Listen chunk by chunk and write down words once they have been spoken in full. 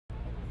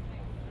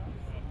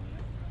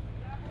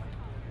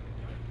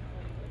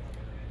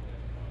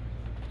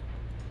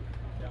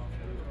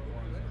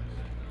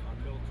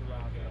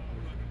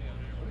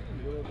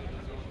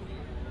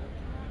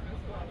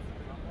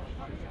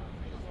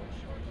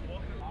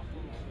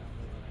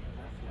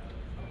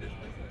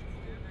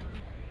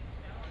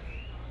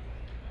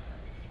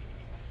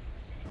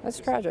That's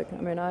tragic.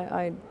 I mean,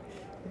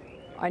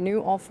 I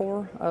knew all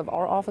four of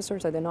our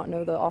officers. I did not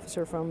know the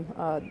officer from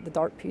the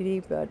Dart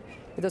PD, but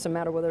it doesn't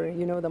matter whether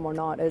you know them or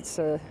not. It's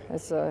a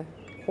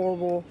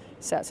horrible,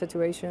 sad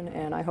situation,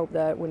 and I hope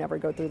that we never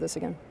go through this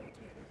again.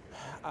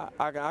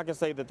 I can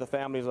say that the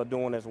families are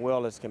doing as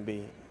well as can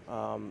be.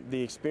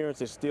 The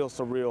experience is still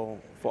surreal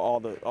for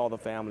all the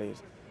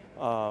families.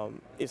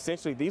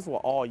 Essentially, these were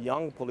all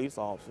young police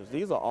officers.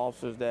 These are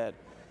officers that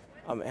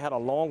had a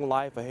long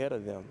life ahead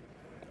of them.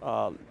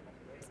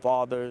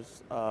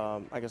 Fathers,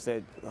 like I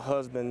said,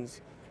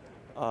 husbands,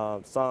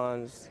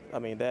 sons. I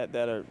mean,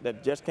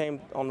 that just came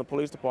on the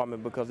police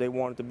department because they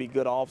wanted to be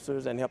good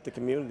officers and help the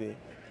community,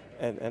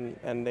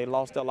 and they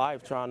lost their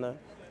life trying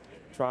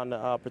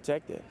to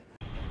protect it.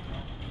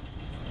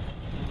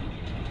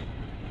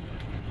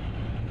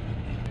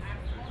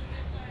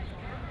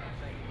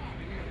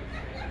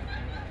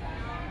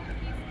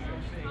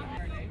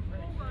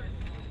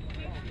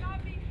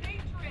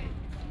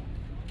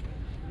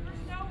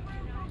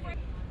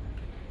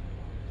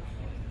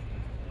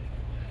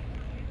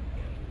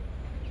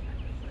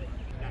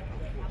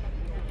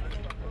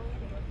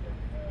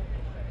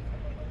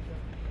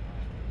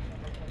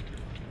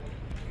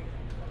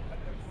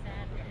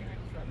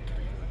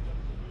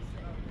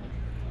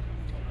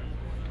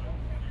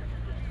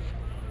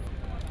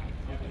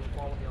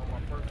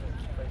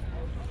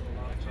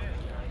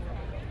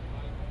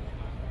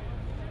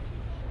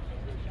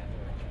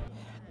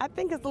 I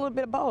think it's a little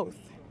bit of both,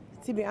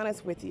 to be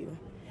honest with you,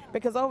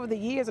 because over the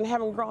years and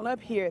having grown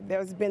up here,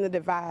 there's been a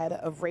divide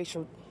of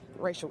racial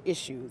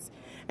issues,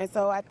 and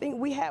so I think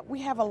we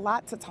have a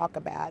lot to talk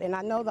about, and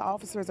I know the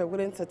officers are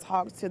willing to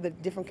talk to the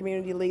different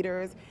community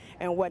leaders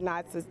and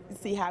whatnot to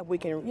see how we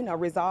can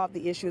resolve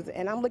the issues,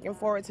 and I'm looking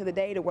forward to the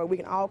day to where we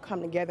can all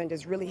come together and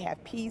just really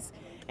have peace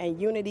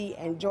and unity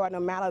and joy,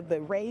 no matter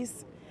the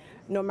race,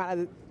 no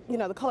matter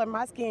the color of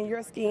my skin,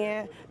 your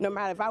skin, no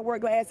matter if I wear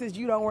glasses,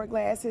 you don't wear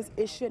glasses,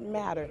 it shouldn't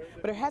matter.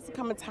 But there has to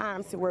come a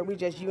time to where we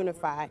just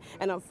unify.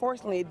 And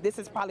unfortunately, this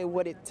is probably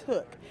what it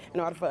took in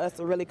order for us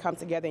to really come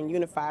together and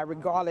unify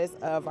regardless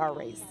of our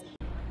race.